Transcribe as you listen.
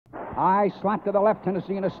High slot to the left.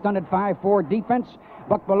 Tennessee in a stunted 5-4 defense.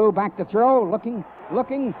 Buck Bellew back to throw, looking,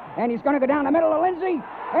 and he's going to go down the middle of Lindsay,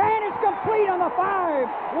 and it's complete on the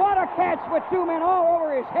 5. What a catch with 2 men all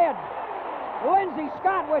over his head. Lindsay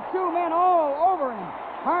Scott with 2 men all over him.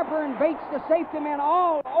 Harper and Bates, the safety men,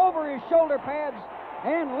 all over his shoulder pads,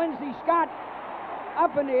 and Lindsay Scott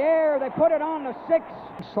up in the air. They put it on the 6.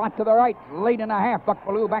 Slot to the right, late in the half. Buck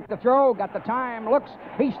Bellew back to throw, got the time, looks.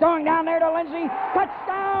 He's throwing down there to Lindsay.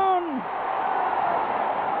 Touchdown!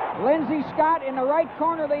 Lindsay Scott in the right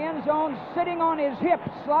corner of the end zone, sitting on his hip,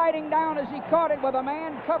 sliding down as he caught it with a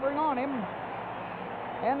man covering on him.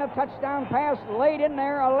 And the touchdown pass laid in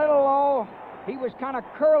there a little low. He was kind of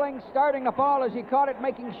curling, starting to fall as he caught it,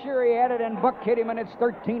 making sure he had it, and Buck hit him, and it's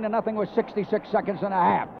 13-0 with 66 seconds and a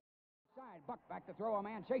half. Buck back to throw, a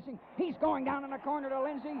man chasing. He's going down in the corner to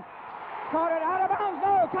Lindsay. Caught it out of bounds.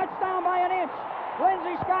 No, touchdown by an inch.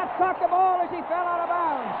 Lindsay Scott caught the ball as he fell out of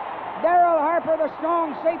bounds. Darrell Harper, the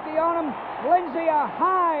strong safety on him. Lindsay, a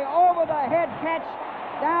high over-the-head catch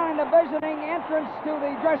down in the visiting entrance to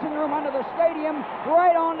the dressing room under the stadium,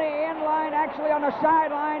 right on the end line, actually on the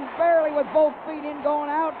sideline, barely with both feet in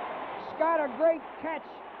going out. Scott, a great catch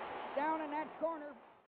down in that corner.